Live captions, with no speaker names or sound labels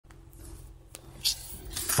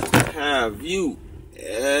Have you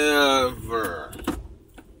ever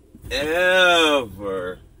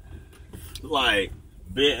like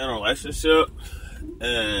been in a relationship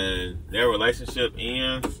and their relationship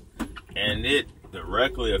ends and it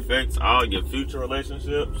directly affects all your future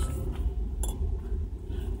relationships,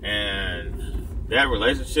 and that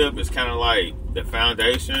relationship is kind of like the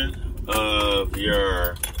foundation of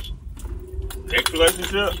your next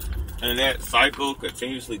relationship, and that cycle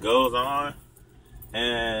continuously goes on,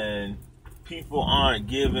 and people aren't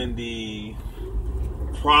given the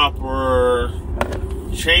proper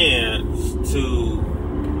chance to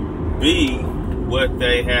be what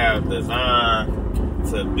they have designed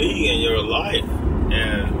to be in your life.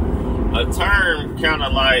 And a term kind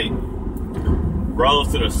of like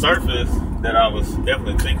rose to the surface that I was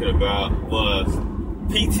definitely thinking about was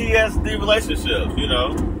PTSD relationships. You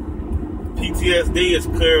know, PTSD is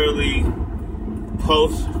clearly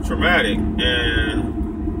post-traumatic,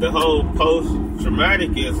 and the whole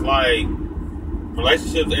post-traumatic is like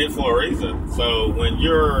relationships end for a reason. So when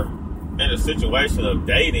you're in a situation of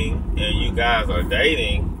dating and you guys are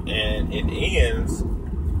dating and it ends,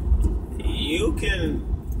 you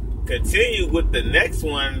can continue with the next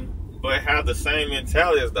one but have the same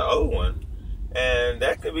mentality as the old one. And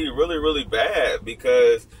that could be really, really bad,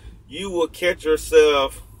 because you will catch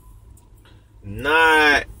yourself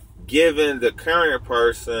not giving the current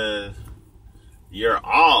person your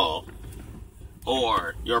all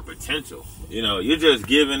or your potential. You know, you're just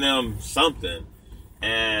giving them something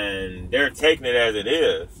and they're taking it as it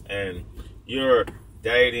is. And you're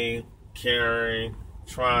dating, caring,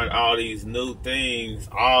 trying all these new things,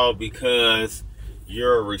 all because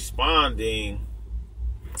you're responding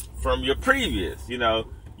from your previous. You know,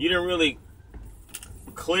 you didn't really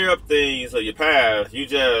clear up things of your past. You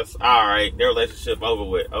just, all right, their relationship over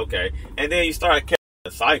with, okay. And then you start catching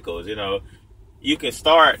the cycles. You know, you can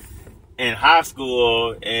start in high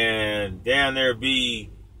school and down there be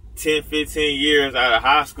 10, 15 years out of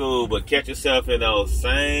high school, but catch yourself in those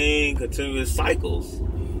same continuous cycles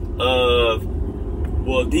of,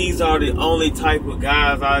 well, these are the only type of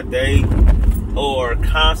guys I date, or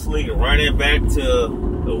constantly running back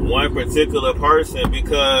to the one particular person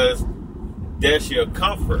because that's your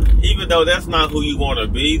comfort. Even though that's not who you want to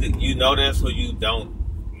be, you know that's who you don't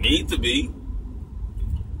need to be,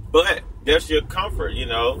 but that's your comfort, you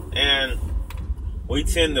know. And we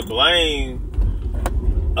tend to blame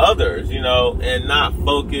others, you know, and not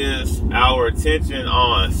focus our attention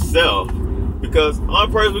on self, because the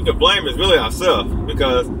only person we can blame is really ourselves,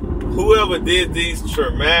 because whoever did these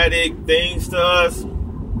traumatic things to us,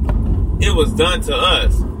 it was done to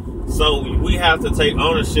us. So we have to take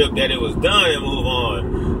ownership that it was done and move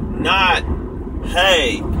on. Not,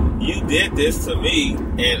 hey, you did this to me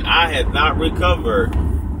and I had not recovered.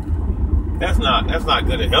 That's not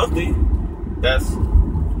good and healthy. That's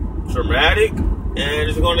traumatic, and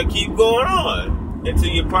it's going to keep going on until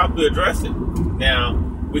you properly address it. Now,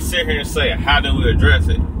 we sit here and say, how do we address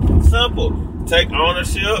it? Simple. Take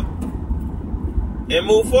ownership and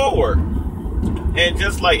move forward. And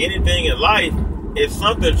just like anything in life, if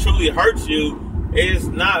something truly hurts you, it's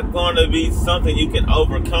not going to be something you can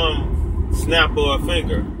overcome snap of a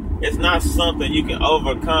finger. It's not something you can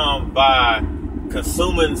overcome by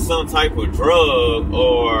consuming some type of drug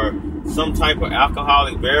or some type of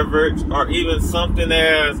alcoholic beverage, or even something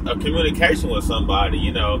as a communication with somebody.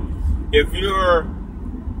 You know, if you're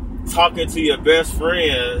talking to your best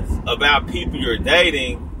friends about people you're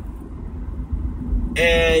dating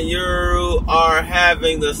and you are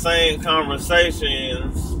having the same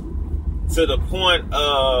conversations to the point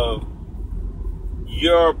of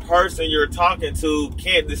your person you're talking to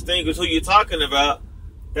can't distinguish who you're talking about,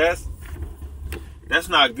 that's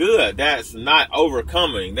not good. That's not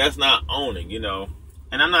overcoming. That's not owning, you know.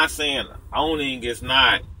 And I'm not saying owning is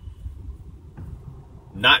not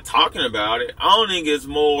talking about it. Owning is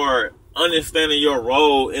more understanding your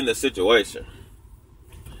role in the situation.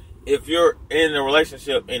 If you're in a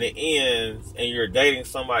relationship and it ends and you're dating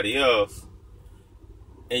somebody else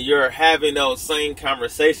and you're having those same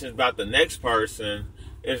conversations about the next person,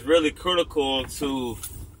 it's really critical to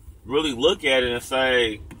really look at it and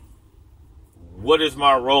say, what is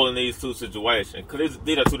my role in these two situations? Because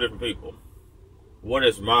these are two different people. What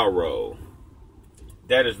is my role?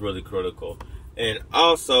 That is really critical. And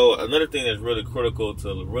also, another thing that's really critical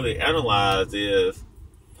to really analyze is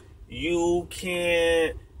you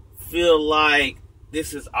can't feel like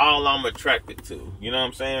this is all I'm attracted to. You know what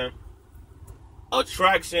I'm saying?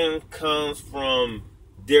 Attraction comes from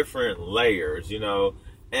different layers, you know.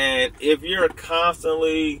 And if you're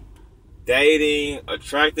constantly dating,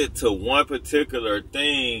 attracted to one particular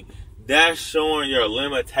thing, that's showing your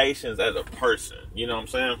limitations as a person. You know what I'm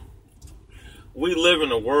saying? We live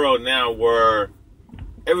in a world now where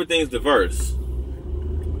everything's diverse.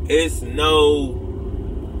 It's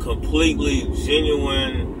no completely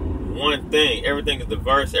genuine one thing. Everything is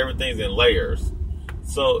diverse. Everything's in layers.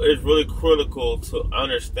 So it's really critical to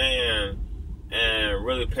understand and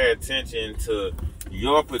really pay attention to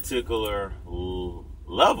your particular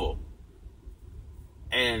level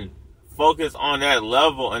and focus on that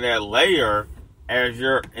level and that layer as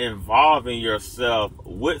you're involving yourself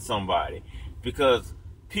with somebody, because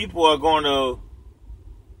people are going to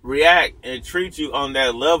react and treat you on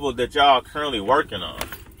that level that y'all are currently working on.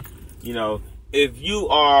 You know, if you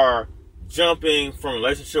are jumping from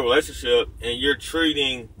relationship to relationship and you're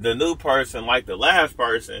treating the new person like the last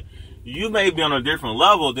person, you may be on a different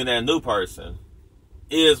level than that new person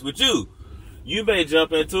is with you. You may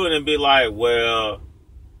jump into it and be like, well,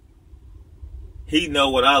 he know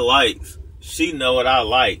what I like, she know what I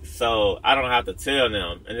like, so I don't have to tell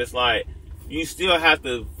them. And it's like, you still have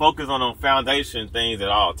to focus on them foundation things at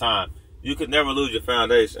all times. You could never lose your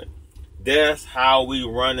foundation. That's how we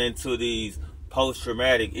run into these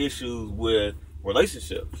post-traumatic issues with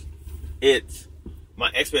relationships. It's,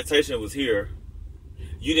 my expectation was here.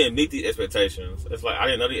 You didn't meet these expectations. It's like, I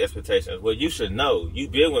didn't know these expectations. Well, you should know.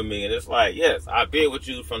 You've been with me. And it's like, yes, I've been with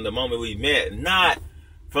you from the moment we met, not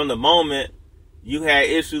from the moment you had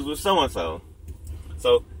issues with so-and-so.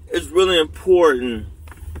 So it's really important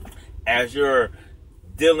as you're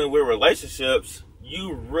dealing with relationships,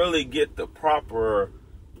 you really get the proper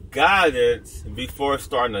guidance before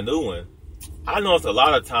starting a new one. I know it's a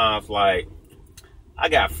lot of times, like, I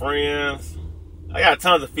got friends, I got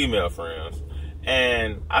tons of female friends.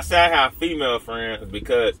 And I say I have female friends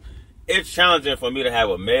because it's challenging for me to have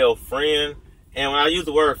a male friend. And when I use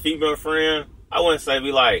the word female friend, I wouldn't say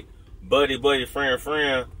be like buddy,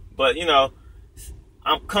 friend. But, you know,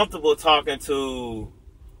 I'm comfortable talking to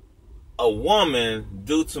a woman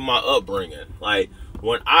due to my upbringing. Like,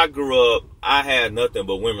 when I grew up, I had nothing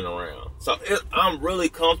but women around. So I'm really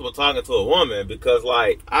comfortable talking to a woman because,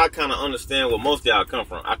 like, I kind of understand where most of y'all come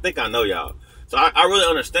from. I think I know y'all. So I really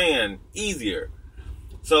understand easier.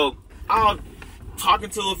 So I'll talking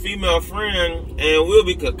to a female friend and we'll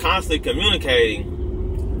be constantly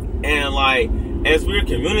communicating. And, like, as we're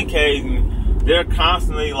communicating, they're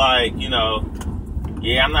constantly like, you know,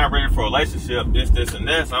 yeah, I'm not ready for a relationship, this, and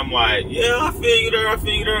this. I'm like, yeah, I feel you there.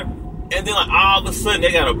 And then, like, all of a sudden,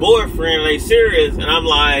 they got a boyfriend and they serious. And I'm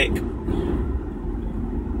like,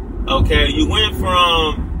 okay, you went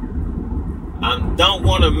from I don't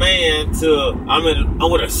want a man to I'm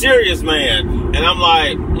with a serious man. And I'm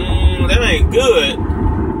like, that ain't good,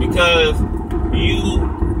 because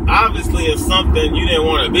you obviously is something you didn't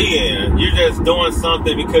want to be in. You're just doing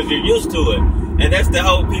something because you're used to it. And that's the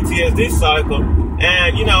whole PTSD cycle.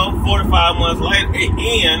 And, you know, 4 to 5 months later, it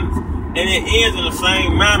ends. And it ends in the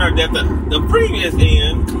same manner that the previous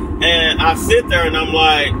ends. And I sit there and I'm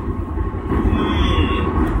like,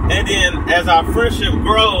 And then as our friendship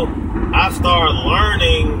grows, I start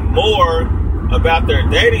learning more about their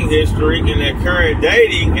dating history and their current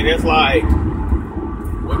dating. And it's like,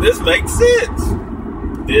 well, this makes sense.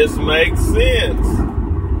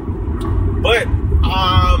 But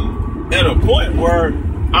I'm at a point where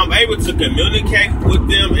I'm able to communicate with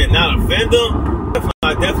them and not offend them.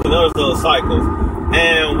 I definitely notice those cycles.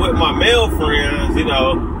 And with my male friends, you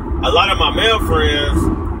know, a lot of my male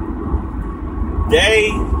friends,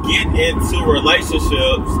 they get into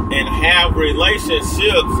relationships and have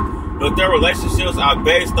relationships, but their relationships are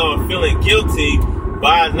based on feeling guilty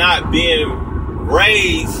by not being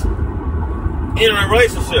raised in a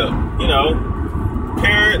relationship. You know,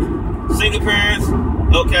 parents, single parents,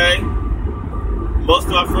 okay. Most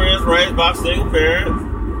of my friends raised by single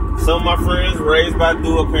parents. Some of my friends raised by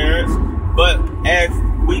dual parents. But as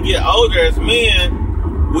we get older as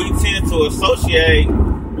men, we tend to associate,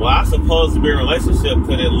 well, I'm supposed to be in a relationship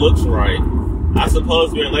because it looks right. I'm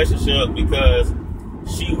supposed to be in a relationship because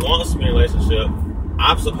she wants to be in a relationship.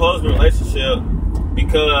 I'm supposed to be in a relationship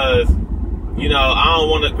because, you know, I don't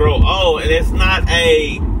want to grow old. And it's not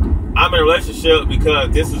I'm in a relationship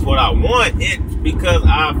because this is what I want. It's because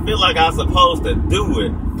I feel like I'm supposed to do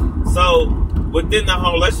it. So within the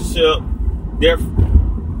whole relationship,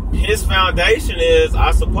 his foundation is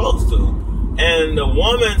I'm supposed to. And the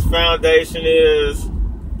woman's foundation is,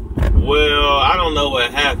 well, I don't know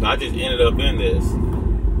what happened. I just ended up in this.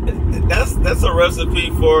 That's a recipe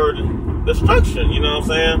for destruction, you know what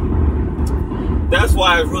I'm saying? That's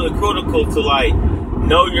why it's really critical to, like,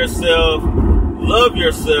 know yourself, love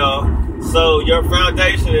yourself. So your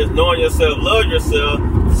foundation is knowing yourself, love yourself.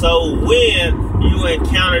 So when you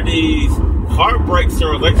encounter these heartbreaks in a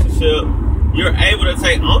relationship, you're able to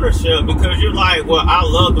take ownership because you're like, well, I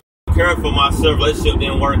love to care for myself. Relationship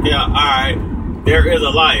didn't work out. All right, there is a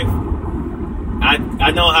life.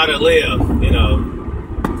 I know how to live, you know.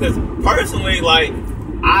 Because personally, like,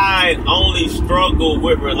 I only struggle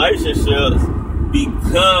with relationships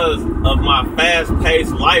because of my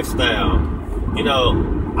fast-paced lifestyle. You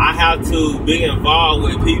know, I have to be involved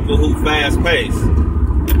with people who fast-paced.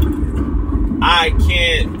 I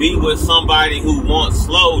can't be with somebody who wants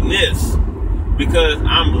slowness because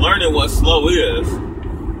I'm learning what slow is.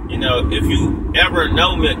 You know, if you ever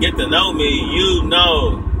know me, get to know me, you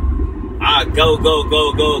know I go,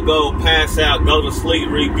 pass out, go to sleep,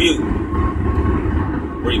 reboot.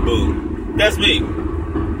 That's me.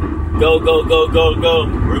 Go, reboot.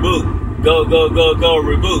 Go,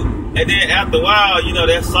 reboot. And then after a while, you know,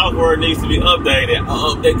 that software needs to be updated.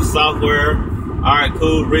 I'll update the software. All right,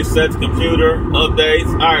 cool. Reset the computer. Updates.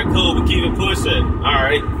 All right, cool. We keep it pushing. All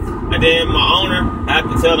right. And then my owner, I have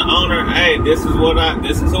to tell the owner, hey, this is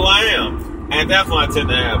who I am. And that's when I tend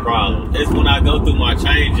to have problems. It's when I go through my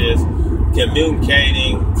changes,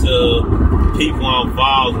 communicating to people I'm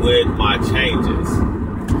involved with my changes.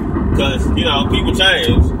 Because, you know, people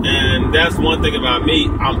change. And that's one thing about me.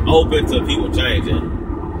 I'm open to people changing.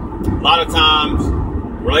 A lot of times,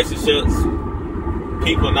 relationships,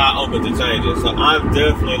 people not open to changes. So I'm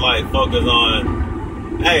definitely like focused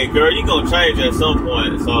on, hey girl, you're gonna change at some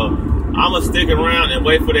point. So I'm gonna stick around and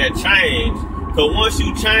wait for that change. Cause once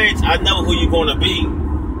you change, I know who you're gonna be.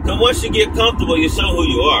 Cause once you get comfortable, you show who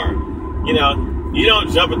you are. You know, you don't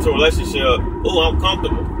jump into a relationship, ooh, I'm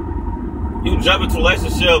comfortable. You jump into a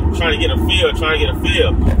relationship trying to get a feel.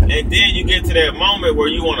 And then you get to that moment where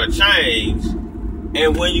you wanna change.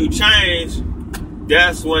 And when you change,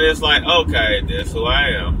 that's when it's like, okay, this is who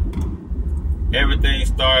I am. Everything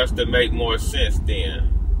starts to make more sense then.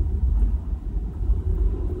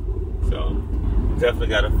 So, definitely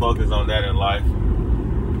got to focus on that in life.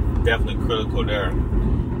 Definitely critical there.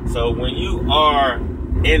 So, when you are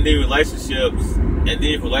in the relationships and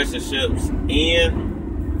these relationships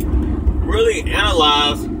end, really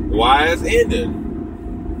analyze why it's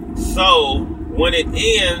ending. So, when it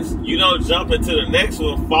ends, you don't jump into the next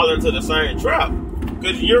one, fall into the same trap.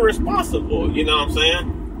 Because you're responsible, you know what I'm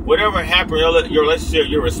saying? Whatever happened in your relationship,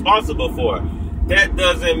 you're responsible for. That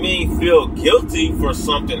doesn't mean feel guilty for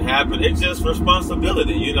something happened. It's just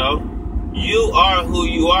responsibility, you know? You are who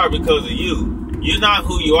you are because of you. You're not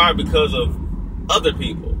who you are because of other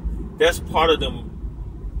people. That's part of the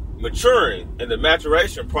maturing and the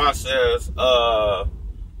maturation process of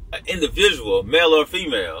an individual, male or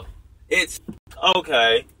female. It's,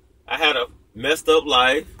 okay, I had a messed up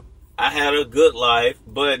life. I had a good life,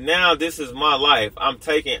 but now this is my life. I'm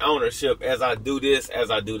taking ownership as I do this, as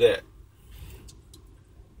I do that.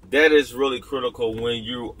 That is really critical when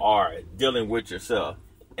you are dealing with yourself.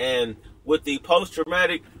 And with the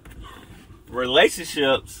post-traumatic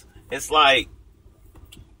relationships, it's like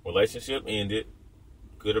relationship ended,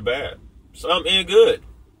 good or bad. Some end good.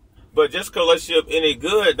 But just because relationship ended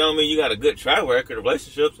good don't mean you got a good track record of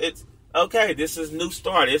relationships. It's okay, this is new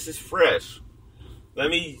start. This is fresh. Let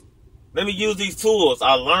me use these tools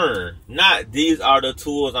I learned. Not, these are the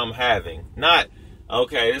tools I'm having. Not,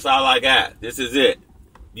 okay, this is all I got. This is it.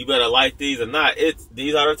 You better like these or not. It's,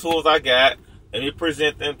 these are the tools I got. Let me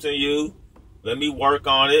present them to you. Let me work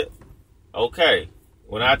on it. Okay.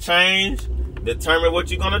 When I change, determine what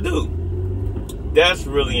you're going to do. That's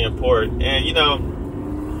really important. And, you know,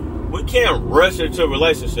 we can't rush into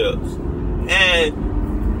relationships. And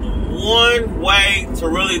one way to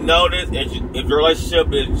really notice if your relationship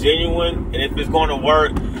is genuine and if it's going to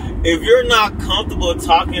work, if you're not comfortable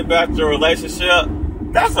talking about your relationship,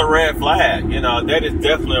 that's a red flag. You know, that is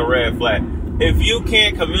definitely a red flag. If you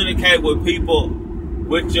can't communicate with people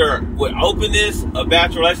with openness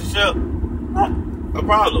about your relationship, not a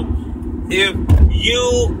problem. If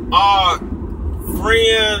you are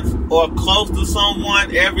friends or close to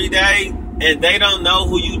someone every day and they don't know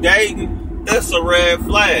who you dating, that's a red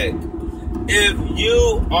flag. If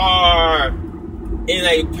you are in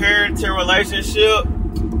a parenting relationship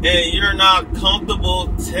and you're not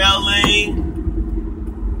comfortable telling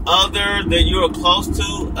others that you're close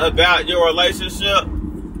to about your relationship,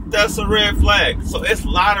 that's a red flag. So it's a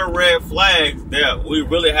lot of red flags that we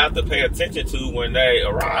really have to pay attention to when they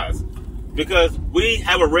arise. Because we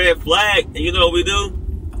have a red flag, and you know what we do?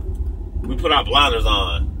 We put our blinders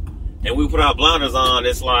on. And we put our blinders on,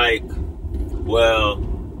 it's like, well,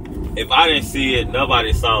 if I didn't see it,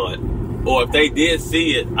 nobody saw it. Or if they did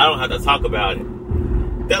see it, I don't have to talk about it.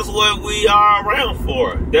 That's what we are around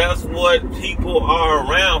for. That's what people are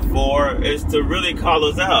around for, is to really call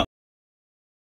us out.